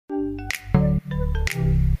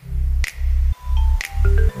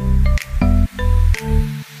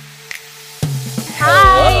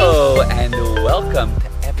welcome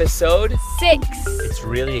to episode 6. It's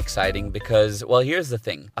really exciting because, well, here's the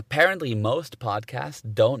thing. Apparently, most podcasts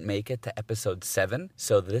don't make it to episode 7.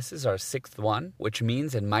 So this is our 6th one, which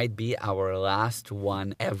means it might be our last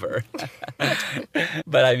one ever.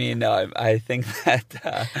 But I mean, no, I think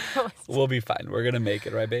that we'll be fine. We're going to make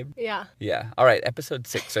it, right, babe? Yeah. Yeah. All right, episode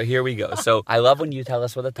 6. So here we go. So I love when you tell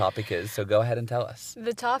us what the topic is. So go ahead and tell us.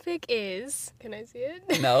 The topic is... Can I see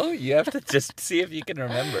it? No, you have to just see if you can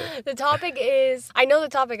remember. The topic is... I know the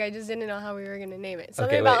topic, I just didn't know how we were going to name it.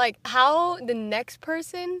 Something about like how the next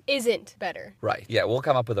person isn't better. Right. Yeah, we'll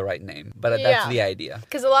come up with the right name. But that's the idea.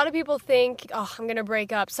 Because a lot of people think, oh, I'm going to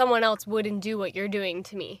break up. Someone else wouldn't do what you're doing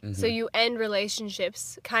to me. Mm-hmm. So you end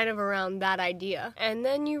relationships kind of around that idea. And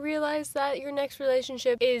then you realize that your next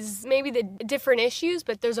relationship is maybe the different issues,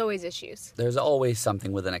 but there's always issues. There's always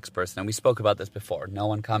something with the next person. And we spoke about this before. No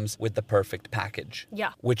one comes with the perfect package.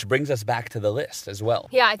 Yeah. Which brings us back to the list as well.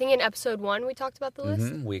 Yeah, I think in episode 1 we talked about the list.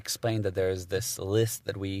 Mm-hmm. We explained that there's this list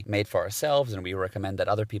that we made for ourselves and we recommend that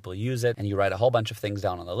other people use it. And you write a whole bunch of things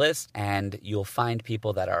down on the list and you'll find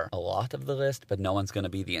people that are a lot of the list, but no one's going to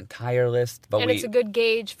be the entire list. But it's a good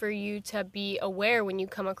gauge for you to be aware when you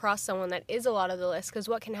come across someone that is a lot of the list. Because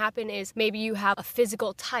what can happen is maybe you have a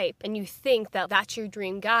physical type and you think that that's your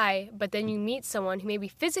dream guy, but then you meet someone who maybe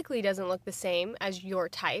physically doesn't look the same as your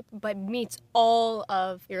type, but meets all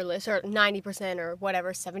of your list, or 90% or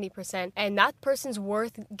whatever, 70%, and that person's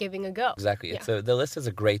worth giving a go. Exactly. Yeah. The list is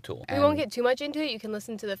a great tool. We won't get too much into it. You can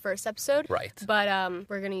listen to the first episode. Right. But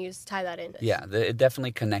we're going to tie that in. Yeah, it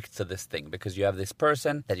definitely connects to this thing because you have this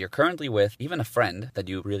person that you're currently with, even a friend that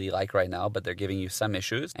you really like right now, but they're giving you some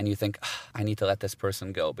issues, and you think, I need to let this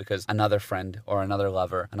person go because another friend or another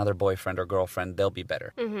lover, another boyfriend or girlfriend, they'll be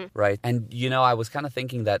better. Mm-hmm. Right? And, I was kind of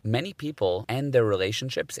thinking that many people end their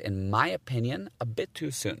relationships, in my opinion, a bit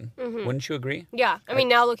too soon. Mm-hmm. Wouldn't you agree? Yeah. I mean,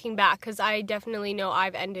 now looking back, because I definitely know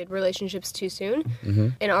I've ended relationships too soon. Mm-hmm.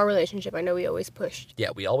 In our relationship, I know we always pushed. Yeah,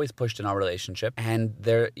 we always pushed in our relationship. And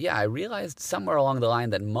I realized somewhere along the line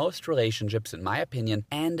that most relationships, in my opinion,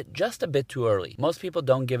 end just a bit too early. Most people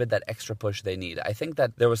don't give it that extra push they need. I think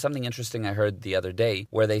that there was something interesting I heard the other day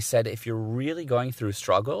where they said if you're really going through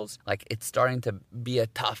struggles, like it's starting to be a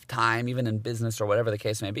tough time, even in business or whatever the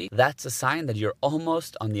case may be, that's a sign that you're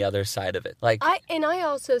almost on the other side of it. I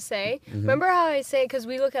also say, remember how I say, because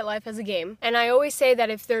we look at life as a game, and I always say that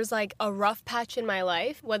if there's like a rough patch in my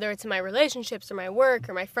life, whether it's in my relationships or my work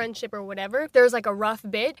or my friendship or whatever, there's like a rough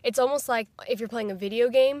bit. It's almost like if you're playing a video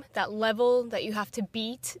game, that level that you have to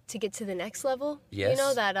beat to get to the next level. Yes.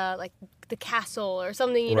 That like the castle or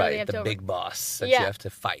something, right, they have the big boss that you have to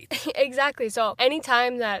fight. Exactly. So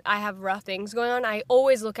anytime that I have rough things going on, I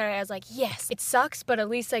always look at it as like, yes, it sucks, but at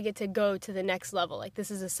least I get to go to the next level. Like,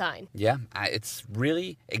 this is a sign. Yeah, it's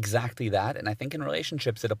really exactly that. And I think in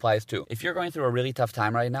relationships, it applies too. If you're going through a really tough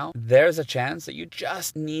time right now, there's a chance that you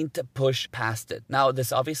just need to push past it. Now,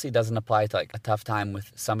 this obviously doesn't apply to like a tough time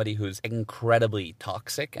with somebody who's incredibly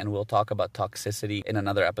toxic. And we'll talk about toxicity in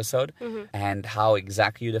another episode and how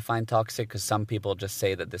exactly you define toxic. Because some people just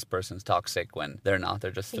say that this person's toxic when they're not.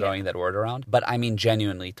 They're just throwing that word around. But I mean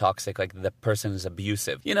genuinely toxic, like the person is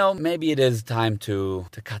abusive. Maybe it is time to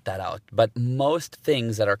cut that out. But most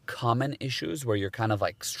things that are common issues where you're kind of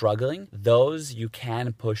like struggling, those you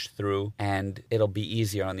can push through and it'll be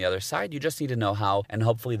easier on the other side. You just need to know how, and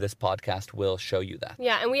hopefully this podcast will show you that.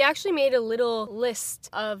 Yeah, and we actually made a little list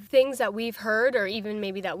of things that we've heard or even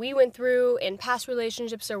maybe that we went through in past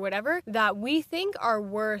relationships or whatever that we think are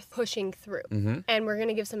worth pushing through. Mm-hmm. And we're going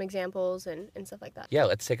to give some examples and stuff like that. Yeah,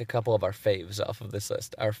 let's take a couple of our faves off of this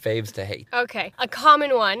list. Our faves to hate. Okay. A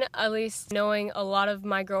common one, at least knowing a lot of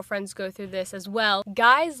my girlfriends go through this as well,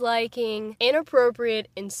 guys liking inappropriate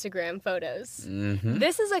Instagram photos. Mm-hmm.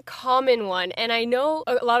 This is a common one, and I know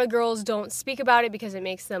a lot of girls don't speak about it because it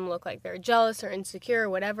makes them look like they're jealous or insecure or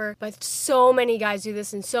whatever, but so many guys do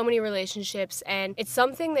this in so many relationships, and it's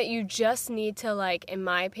something that you just need to, like, in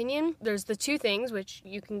my opinion, there's the two things, which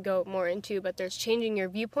you can go more into, but there's changing your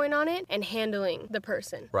viewpoint on it and handling the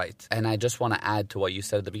person. Right. And I just want to add to what you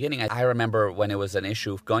said at the beginning. I remember when it was an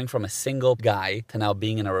issue going from a single guy to now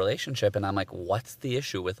being in a relationship, and I'm like, what's the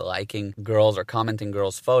issue with liking girls or commenting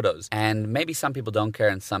girls' photos? And maybe some people don't care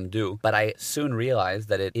and some do, but I soon realized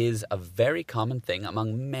that it is a very common thing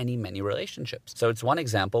among many, many relationships. So it's one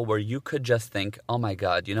example where you could just think, oh my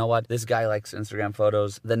God, you know what? This guy likes Instagram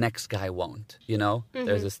photos. The next guy won't.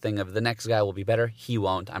 There's this thing of the next guy will be better. He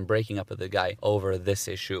won't. I'm breaking breaking up with the guy over this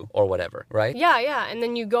issue or whatever, right? Yeah. And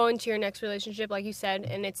then you go into your next relationship, like you said,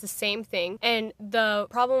 and it's the same thing. And the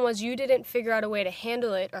problem was you didn't figure out a way to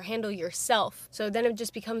handle it or handle yourself. So then it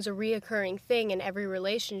just becomes a reoccurring thing in every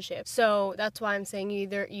relationship. So that's why I'm saying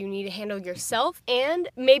either you need to handle yourself and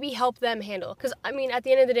maybe help them handle. Because, I mean, at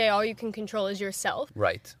the end of the day, all you can control is yourself.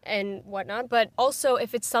 Right. And whatnot. But also,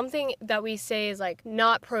 if it's something that we say is like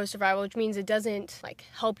not pro-survival, which means it doesn't like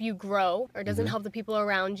help you grow or doesn't help the people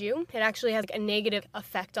around you, it actually has like, a negative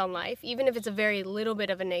effect on life, even if it's a very little bit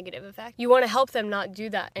of a negative effect. You want to help them not do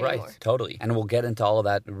that anymore. Right, totally. And we'll get into all of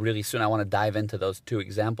that really soon. I want to dive into those two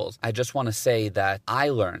examples. I just want to say that I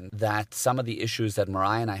learned that some of the issues that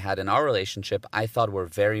Mariah and I had in our relationship, I thought were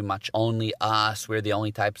very much only us. We're the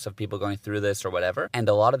only types of people going through this or whatever. And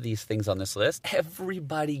a lot of these things on this list,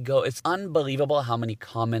 everybody go. It's unbelievable how many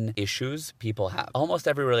common issues people have. Almost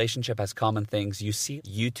every relationship has common things. You see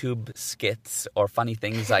YouTube skits or funny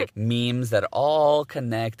things like memes that all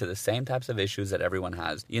connect to the same types of issues that everyone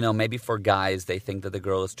has. You know, maybe for guys, they think that the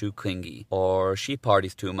girl is too clingy or she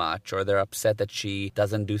parties too much or they're upset that she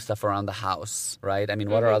doesn't do stuff around the house, right? I mean,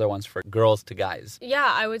 what are other ones for girls to guys? Yeah,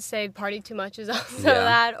 I would say party too much is also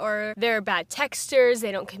that. Or they're bad texters,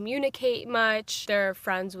 they don't communicate much, they're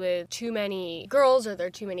friends with too many girls or they're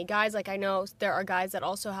too many guys. Like I know there are guys that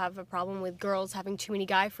also have a problem with girls having too many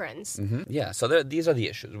guy friends. Yeah, so these are the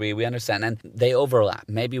issues. We understand and they overlap.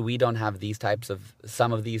 Maybe we don't have these types of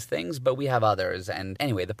some of these things, but we have others. And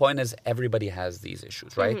anyway, the point is everybody has these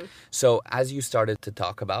issues, right? So as you started to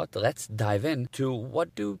talk about, let's dive in to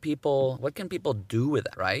what can people do with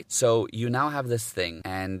it, right? So you now have this thing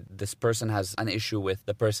and this person has an issue with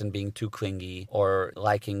the person being too clingy or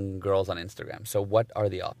liking girls on Instagram. So what are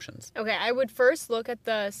the options? Okay, I would first look at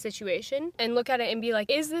the situation and look at it and be like,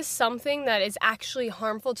 is this something that is actually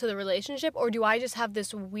harmful to the relationship or do I just have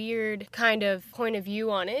this weird kind of point of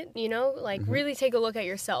view on it? You know, like really take a look at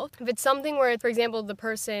yourself. If it's something where, for example, the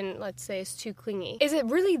person, let's say, is too clingy, is it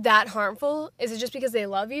really that harmful? Is it just because they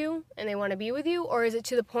love you and they want to be with you? Or is it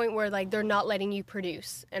to the point where like they're not letting you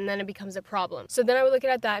produce and then it becomes a problem? So then I would look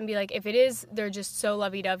at that and be like, if it is, they're just so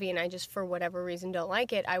lovey-dovey and I just for whatever reason don't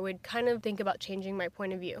like it, I would kind of think about changing my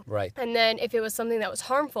point of view. Right. And then if it was something that was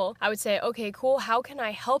harmful, I would say, okay, cool, how can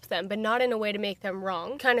I help them? But not in a way to make them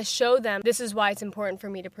wrong. Kind of show them this is why it's important for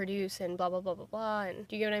me to produce and blah, blah, blah, blah, blah. And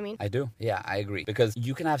do you get what I mean? I do. Yeah, I agree. Because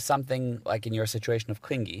you can have something like in your situation of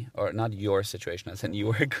clingy, or not your situation as in you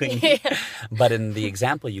were clingy, but in the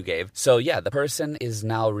example you gave. So yeah, the person is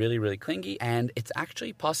now really, really clingy and it's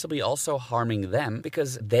actually possibly also harming them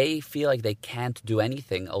because they feel like they can't do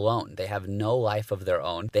anything alone. They have no life of their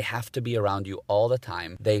own. They have to be around you all the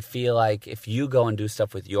time. They feel like if you go and do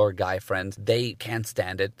stuff with your guy friends, they can't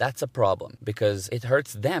stand it. That's a problem because it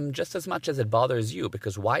hurts them just as much as it bothers you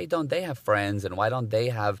because why don't they have friends and why don't they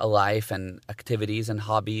have a life and activities and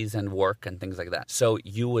hobbies and work and things like that? So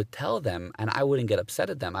you would tell them and I wouldn't get upset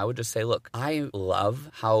at them. I would just say, look, I love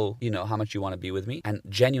how much you want to be with me. And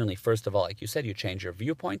genuinely, first of all, like you said, you change your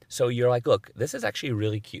viewpoint. So you're like, look, this is actually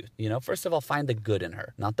really cute. First of all, find the good in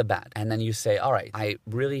her, not the bad. And then you say, all right, I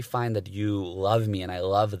really find that you love me and I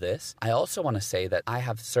love this. I also want to say that I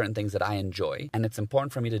have certain things that I enjoy and it's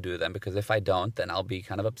important for me to do them because if I don't, then I'll be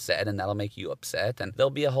kind of upset and that'll make you upset and there'll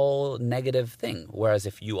be a whole negative thing. Whereas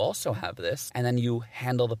if you also have this and then you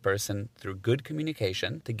handle the person through good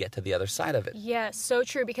communication to get to the other side of it. Yeah, so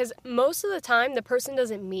true because most of the time the person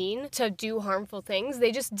doesn't mean to do harmful things.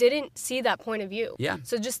 They just didn't see that point of view. Yeah.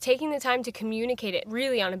 So just taking the time to communicate it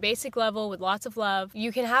really on a basic level with lots of love,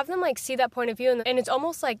 you can have them like see that point of view and it's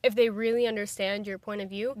almost like if they really understand your point of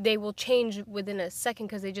view, they will change within a second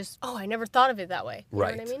because they just, I never thought of it that way. You know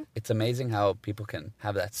what I mean? It's amazing how people can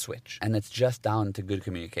have that switch and it's just down to good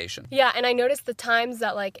communication. Yeah, and I noticed the times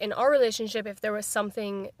that like in our relationship, if there was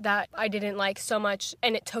something that I didn't like so much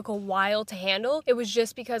and it took a while to handle, it was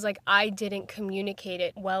just because like I didn't communicate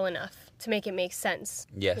it well enough to make it make sense.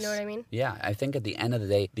 Yes. You know what I mean? Yeah, I think at the end of the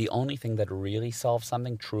day, the only thing that really solves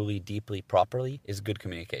something truly, deeply, properly is good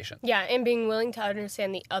communication. Yeah, and being willing to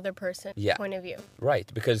understand the other person's point of view.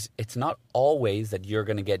 Right, because it's not always that you're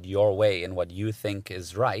going to get your way in what you think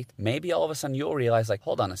is right. Maybe all of a sudden you'll realize like,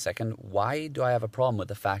 hold on a second, why do I have a problem with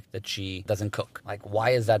the fact that she doesn't cook? Like,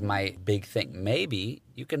 why is that my big thing? Maybe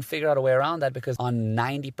you can figure out a way around that because on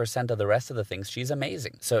 90% of the rest of the things, she's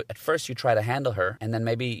amazing. So at first you try to handle her and then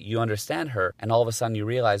maybe you understand her and all of a sudden you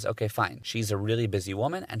realize, okay, fine, she's a really busy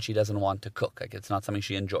woman and she doesn't want to cook. Like it's not something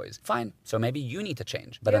she enjoys. Fine. So maybe you need to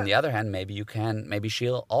change. But on the other hand, maybe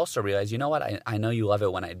she'll also realize, you know what, I know you love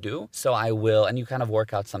it when I do, so I will, and you kind of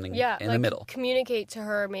work out something in the middle. Communicate to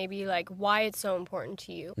her maybe like why it's so important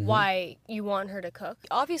to you, why you want her to cook.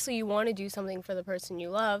 Obviously you want to do something for the person you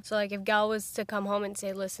love. So like if Gal was to come home and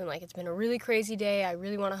say, listen, like it's been a really crazy day, I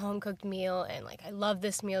really want a home cooked meal and like I love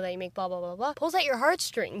this meal that you make, blah blah blah blah, pulls at your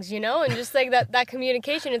heartstrings, and just like that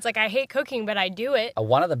communication. It's like, I hate cooking but I do it.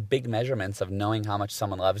 One of the big measurements of knowing how much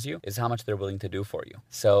someone loves you is how much they're willing to do for you.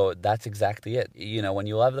 So that's exactly it. When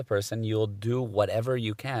you love the person, you'll do whatever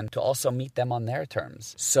you can to also meet them on their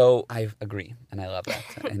terms. So I agree and I love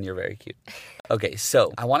that and you're very cute. Okay,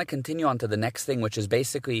 so I want to continue on to the next thing, which is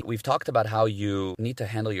basically, we've talked about how you need to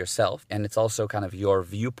handle yourself, and it's also kind of your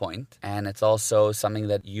viewpoint, and it's also something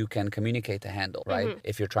that you can communicate to handle, right?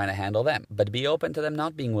 If you're trying to handle them. But be open to them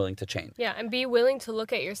not being willing to change. Yeah, and be willing to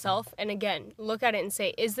look at yourself, and again, look at it and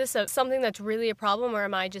say, is this something that's really a problem, or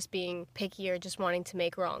am I just being picky or just wanting to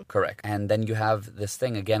make wrong? Correct. And then you have this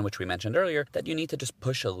thing, again, which we mentioned earlier, that you need to just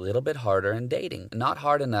push a little bit harder in dating. Not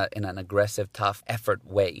hard in an aggressive, tough effort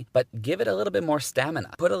way, but give it a little bit more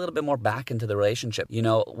stamina. Put a little bit more back into the relationship.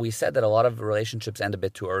 We said that a lot of relationships end a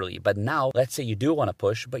bit too early, but now, let's say you do want to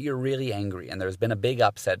push, but you're really angry and there's been a big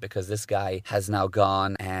upset because this guy has now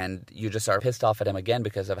gone and you just are pissed off at him again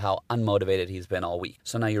because of how unmotivated he's been all week.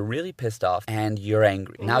 So now you're really pissed off and you're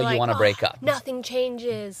angry. Now you want to break up. Nothing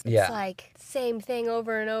changes. It's like same thing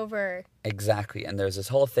over and over. Exactly. And there's this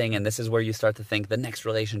whole thing, and this is where you start to think the next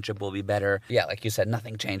relationship will be better. Yeah, like you said,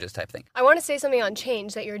 nothing changes type thing. I want to say something on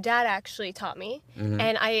change that your dad actually taught me,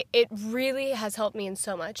 and it really has helped me in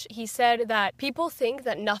so much. He said that people think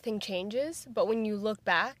that nothing changes, but when you look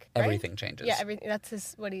back, everything changes. Yeah, everything.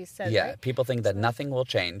 That's what he said. Yeah, right? People think that nothing will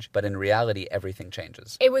change, but in reality, everything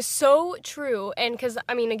changes. It was so true, and because,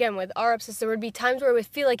 again, with our upsets, there would be times where it would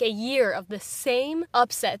feel like a year of the same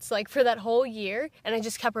upsets, like for that whole year, and I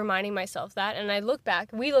just kept reminding myself that, and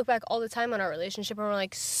we look back all the time on our relationship and we're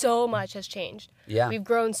like, so much has changed. Yeah. We've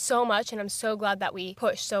grown so much, and I'm so glad that we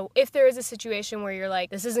pushed. So if there is a situation where you're like,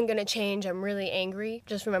 this isn't going to change, I'm really angry,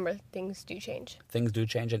 just remember, things do change. Things do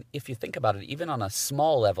change, and if you think about it, even on a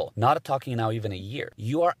small level, not talking now even a year,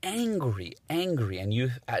 you are angry, and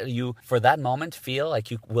you for that moment feel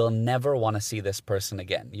like you will never want to see this person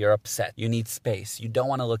again. You're upset. You need space. You don't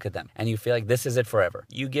want to look at them, and you feel like this is it forever.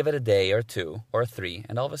 You give it a day or two or three,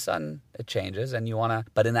 and all of a sudden it changes, and you want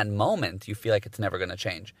to, but in that moment, you feel like it's never going to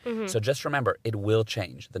change. So just remember, it will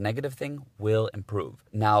change. The negative thing will improve.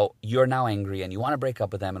 Now, you're now angry and you want to break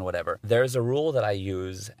up with them and whatever. There's a rule that I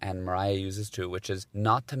use and Mariah uses too, which is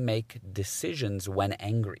not to make decisions when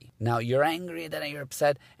angry. Now, you're angry, then you're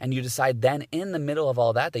upset, and you decide then in the middle of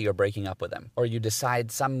all that you're breaking up with them. Or you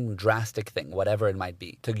decide some drastic thing, whatever it might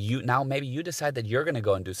be. Now, maybe you decide that you're going to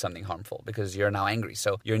go and do something harmful because you're now angry.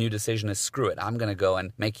 So your new decision is, screw it, I'm going to go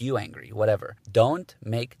and make you angry, whatever. Don't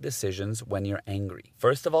make decisions when you're angry.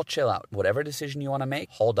 First of all, chill out. Whatever decision you want to make,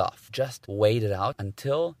 hold off. Just wait it out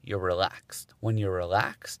until you're relaxed. When you're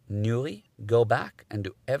relaxed, newly, go back and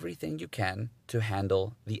do everything you can to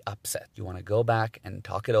handle the upset. You want to go back and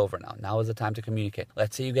talk it over now. Now is the time to communicate.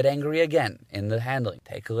 Let's say you get angry again in the handling.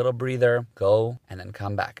 Take a little breather, go, and then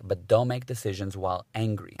come back. But don't make decisions while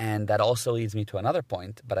angry. And that also leads me to another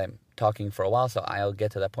point, but I'm talking for a while, so I'll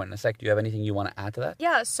get to that point in a sec. Do you have anything you want to add to that?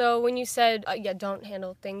 Yeah, so when you said, don't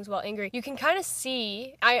handle things while angry, you can kind of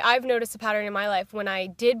see, I've noticed a pattern in my life when I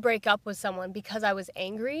did break up with someone because I was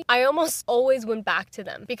angry, I almost always went back to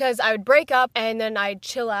them because I would break up and then I'd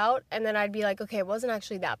chill out and then I'd be like, okay, it wasn't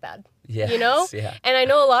actually that bad. Yes, Yeah. And I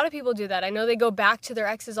know a lot of people do that. I know they go back to their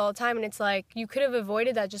exes all the time, and it's like, you could have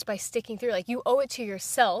avoided that just by sticking through. Like, you owe it to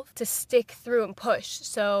yourself to stick through and push.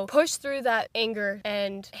 So push through that anger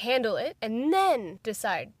and handle it, and then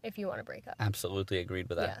decide if you want to break up. Absolutely agreed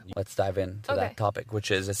with that. Yeah. Let's dive into that topic,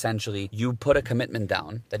 which is essentially, you put a commitment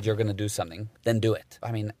down that you're going to do something, then do it.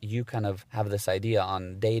 You kind of have this idea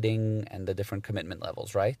on dating and the different commitment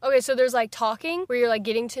levels, right? Okay, so there's like talking, where you're like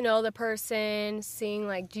getting to know the person, seeing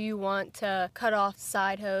like, do you want to cut off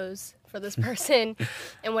side hose for this person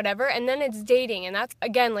and whatever. And then it's dating. And that's,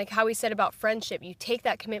 again, like how we said about friendship. You take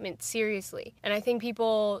that commitment seriously. And I think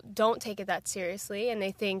people don't take it that seriously. And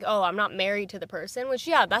they think, oh, I'm not married to the person, which,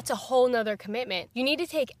 yeah, that's a whole nother commitment. You need to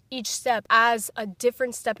take each step as a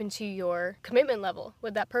different step into your commitment level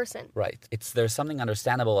with that person. Right. There's something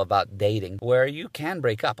understandable about dating where you can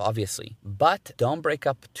break up, obviously, but don't break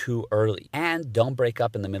up too early and don't break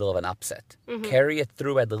up in the middle of an upset. Carry it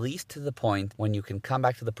through at least to the point when you can come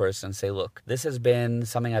back to the person and say, look, this has been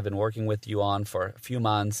something I've been working with you on for a few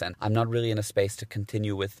months and I'm not really in a space to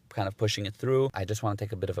continue with kind of pushing it through. I just want to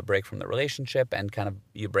take a bit of a break from the relationship and kind of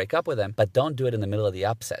you break up with them, but don't do it in the middle of the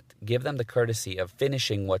upset. Give them the courtesy of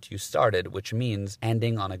finishing what you started, which means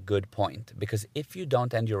ending on a good point. Because if you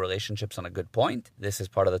don't end your relationships on a good point, this is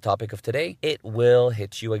part of the topic of today, it will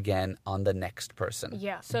hit you again on the next person.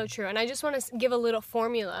 Yeah, so true. And I just want to give a little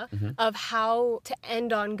formula of how to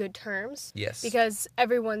end on good terms. Yes. Because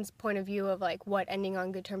everyone's point of view of like what ending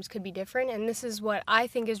on good terms could be different. And this is what I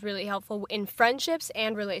think is really helpful in friendships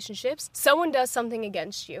and relationships. Someone does something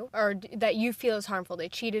against you or that you feel is harmful. They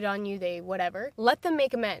cheated on you, they whatever. Let them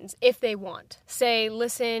make amends if they want. Say,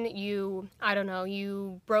 listen, you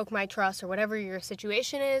broke my trust or whatever your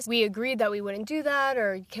situation is. We agreed that we wouldn't do that,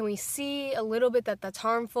 or can we see a little bit that that's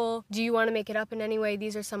harmful? Do you want to make it up in any way?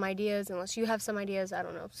 These are some ideas, unless you have some ideas, I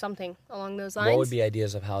don't know, something along those lines. What would be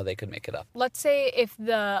ideas of how they could make it up? Let's say if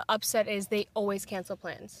the upset is they always cancel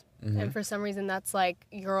plans. And for some reason that's like,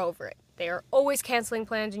 you're over it. They are always canceling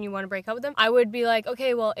plans and you want to break up with them. I would be like,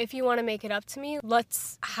 okay, well, if you want to make it up to me,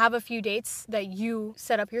 let's have a few dates that you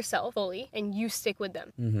set up yourself fully and you stick with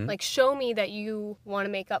them. Like, show me that you want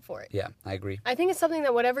to make up for it. Yeah, I agree. I think it's something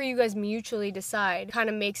that whatever you guys mutually decide kind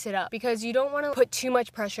of makes it up, because you don't want to put too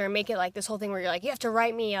much pressure and make it like this whole thing where you're like, you have to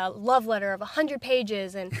write me a love letter of 100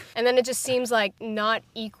 pages and then it just seems like not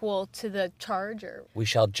equal to the charge. Or We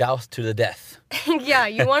shall joust to the death. yeah,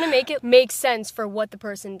 you want to make it make sense for what the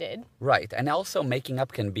person did. Right. And also making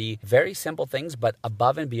up can be very simple things, but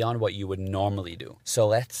above and beyond what you would normally do. So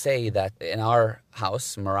let's say that in our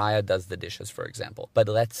house, Mariah does the dishes, for example. But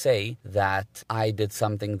let's say that I did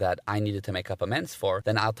something that I needed to make up amends for.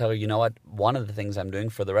 Then I'll tell her, you know what? One of the things I'm doing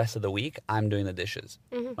for the rest of the week, I'm doing the dishes.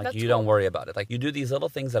 Like, you don't worry about it. Like, you do these little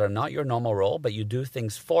things that are not your normal role, but you do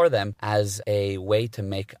things for them as a way to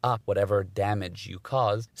make up whatever damage you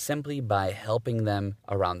caused simply by helping them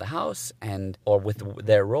around the house or with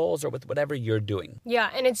their roles or with whatever you're doing. Yeah,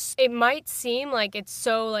 and it might seem like it's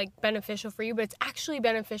so like beneficial for you, but it's actually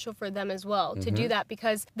beneficial for them as well to do that,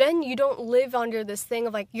 because then you don't live under this thing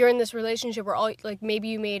of like you're in this relationship where all like maybe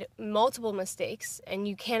you made multiple mistakes and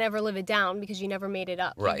you can't ever live it down because you never made it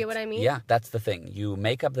up. Right. You get what I mean? Yeah, that's the thing. You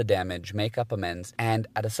make up the damage, make up amends, and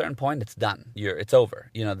at a certain point it's done. It's over.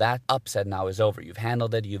 That upset now is over. You've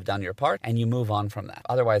handled it, you've done your part, and you move on from that.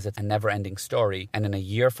 Otherwise, it's a never-ending story, and in a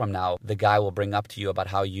year from now, the guy will bring up to you about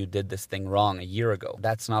how you did this thing wrong a year ago.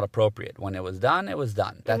 That's not appropriate. When it was done, it was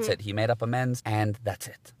done. That's it. He made up amends, and that's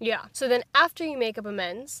it. Yeah. So then after you make up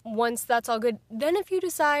amends, once that's all good, then if you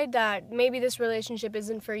decide that maybe this relationship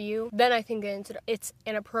isn't for you, then I think it's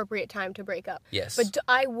an appropriate time to break up. Yes. But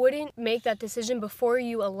I wouldn't make that decision before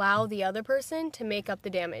you allow the other person to make up the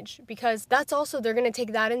damage, because that's also, they're going to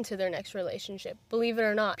take that into their next relationship. Believe it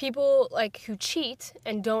or not. People like who cheat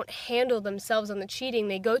and don't handle themselves on the cheating,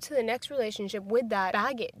 they go to the next relationship with that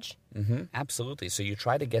baggage. Absolutely. So you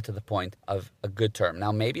try to get to the point of a good term.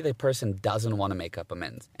 Now, maybe the person doesn't want to make up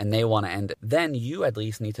amends and they want to end it. Then you at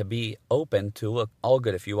least need to be open to, look, all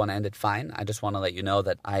good. If you want to end it, fine. I just want to let you know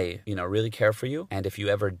that I, really care for you. And if you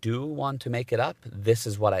ever do want to make it up, this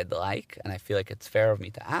is what I'd like. And I feel like it's fair of me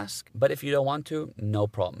to ask. But if you don't want to, no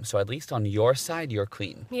problem. So at least on your side, you're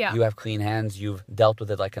clean. Yeah. You have clean hands. You've dealt with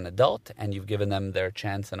it like an adult and you've given them their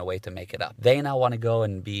chance and a way to make it up. They now want to go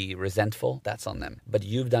and be resentful. That's on them. But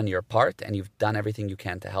you've done your part and you've done everything you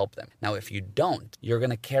can to help them. Now, if you don't, you're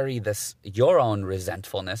going to carry your own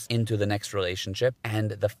resentfulness into the next relationship,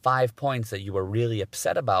 and the 5 points that you were really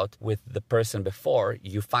upset about with the person before,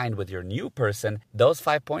 you find with your new person, those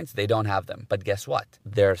 5 points, they don't have them. But guess what?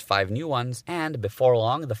 There's 5 new ones, and before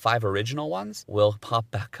long, the 5 original ones will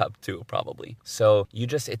pop back up too, probably. So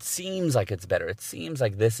it seems like it's better. It seems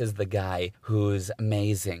like this is the guy who's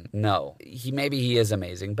amazing. No, maybe he is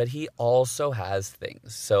amazing, but he also has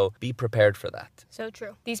things. So be prepared for that. So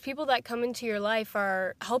true. These people that come into your life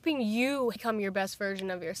are helping you become your best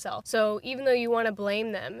version of yourself. So even though you want to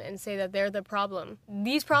blame them and say that they're the problem,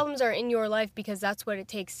 these problems are in your life because that's what it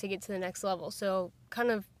takes to get to the next level. So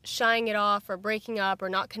kind of shying it off or breaking up or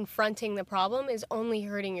not confronting the problem is only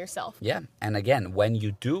hurting yourself. Yeah. And again, when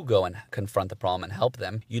you do go and confront the problem and help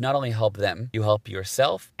them, you not only help them, you help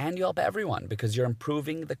yourself and you help everyone because you're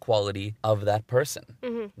improving the quality of that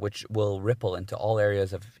person, which will ripple into all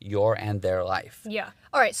areas of your and their life. Yeah.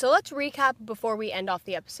 All right, so let's recap before we end off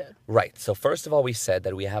the episode. Right. So first of all, we said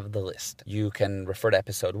that we have the list. You can refer to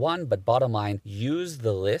episode 1, but bottom line, use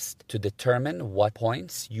the list to determine what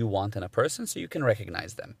points you want in a person so you can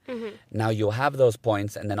recognize them. Now you'll have those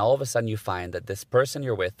points and then all of a sudden you find that this person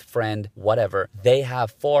you're with, friend, whatever, they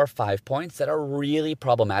have 4 or 5 points that are really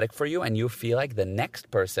problematic for you and you feel like the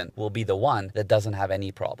next person will be the one that doesn't have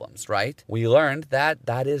any problems, right? We learned that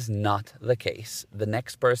that is not the case. The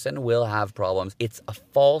next person will have problems. It's a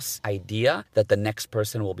false idea that the next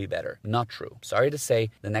person will be better. Not true. Sorry to say,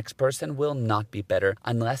 the next person will not be better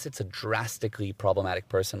unless it's a drastically problematic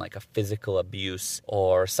person like a physical abuse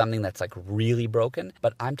or something that's like really broken.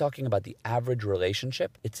 But I'm talking about the average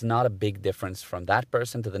relationship. It's not a big difference from that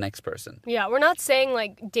person to the next person. Yeah, we're not saying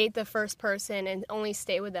like date the first person and only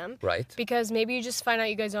stay with them. Right. Because maybe you just find out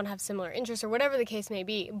you guys don't have similar interests or whatever the case may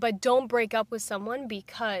be. But don't break up with someone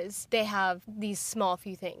because they have these small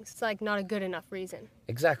few things. It's like not a good enough reason.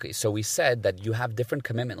 Exactly. So we said that you have different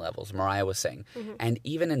commitment levels, Mariah was saying. And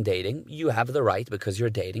even in dating, you have the right, because you're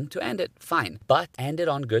dating, to end it. Fine. But end it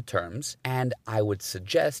on good terms. And I would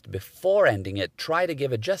suggest before ending it, try to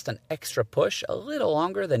give it just an extra push a little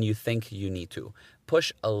longer than you think you need to.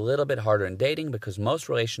 Push a little bit harder in dating because most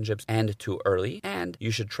relationships end too early and you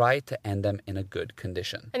should try to end them in a good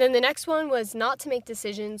condition. And then the next one was not to make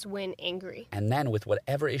decisions when angry. And then with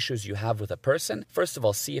whatever issues you have with a person, first of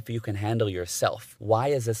all, see if you can handle yourself. Why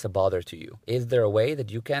is this a bother to you? Is there a way that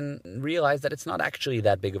you can realize that it's not actually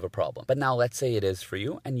that big of a problem? But now let's say it is for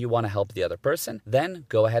you and you want to help the other person, then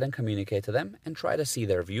go ahead and communicate to them and try to see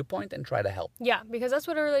their viewpoint and try to help. Yeah, because that's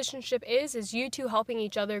what a relationship is you two helping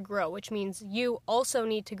each other grow, which means you also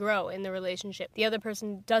need to grow in the relationship. The other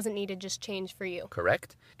person doesn't need to just change for you.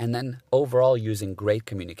 Correct. And then overall using great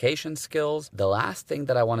communication skills. The last thing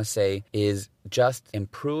that I want to say is just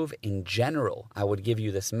improve in general. I would give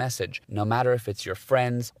you this message. No matter if it's your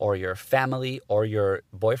friends or your family or your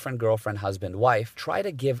boyfriend, girlfriend, husband, wife, try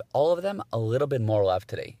to give all of them a little bit more love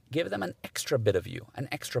today. Give them an extra bit of you, an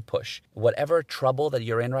extra push. Whatever trouble that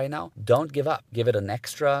you're in right now, don't give up. Give it an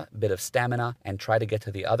extra bit of stamina and try to get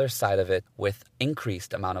to the other side of it with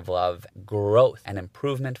increased amount of love, growth, and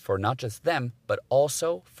improvement for not just them, but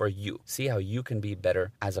also for you. See how you can be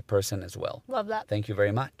better as a person as well. Love that. Thank you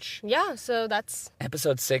very much. Yeah, so that's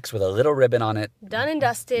episode 6 with a little ribbon on it. Done and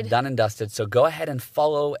dusted. Done and dusted. So go ahead and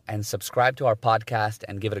follow and subscribe to our podcast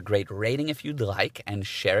and give it a great rating if you'd like and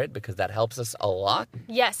share it because that helps us a lot.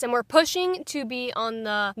 Yes, and we're pushing to be on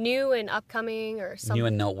the new and upcoming or something. New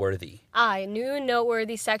and noteworthy. New and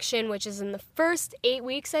noteworthy section, which is in the first 8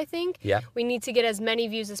 weeks, I think. Yeah. We need to get as many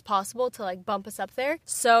views as possible to like bump us up there.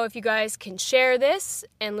 So if you guys can share this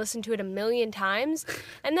and listen to it 1,000,000 times,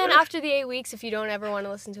 and then after the 8 weeks, if you don't ever want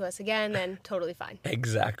to listen to us again, then totally fine.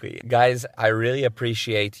 Exactly. Guys, I really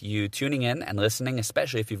appreciate you tuning in and listening,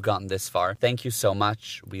 especially if you've gotten this far. Thank you so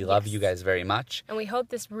much. We love you guys very much. And we hope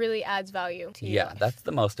this really adds value to you. Yeah, that's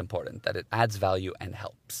the most important, that it adds value and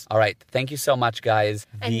helps. All right. Thank you so much, guys.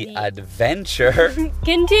 And the adventure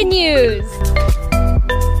continues.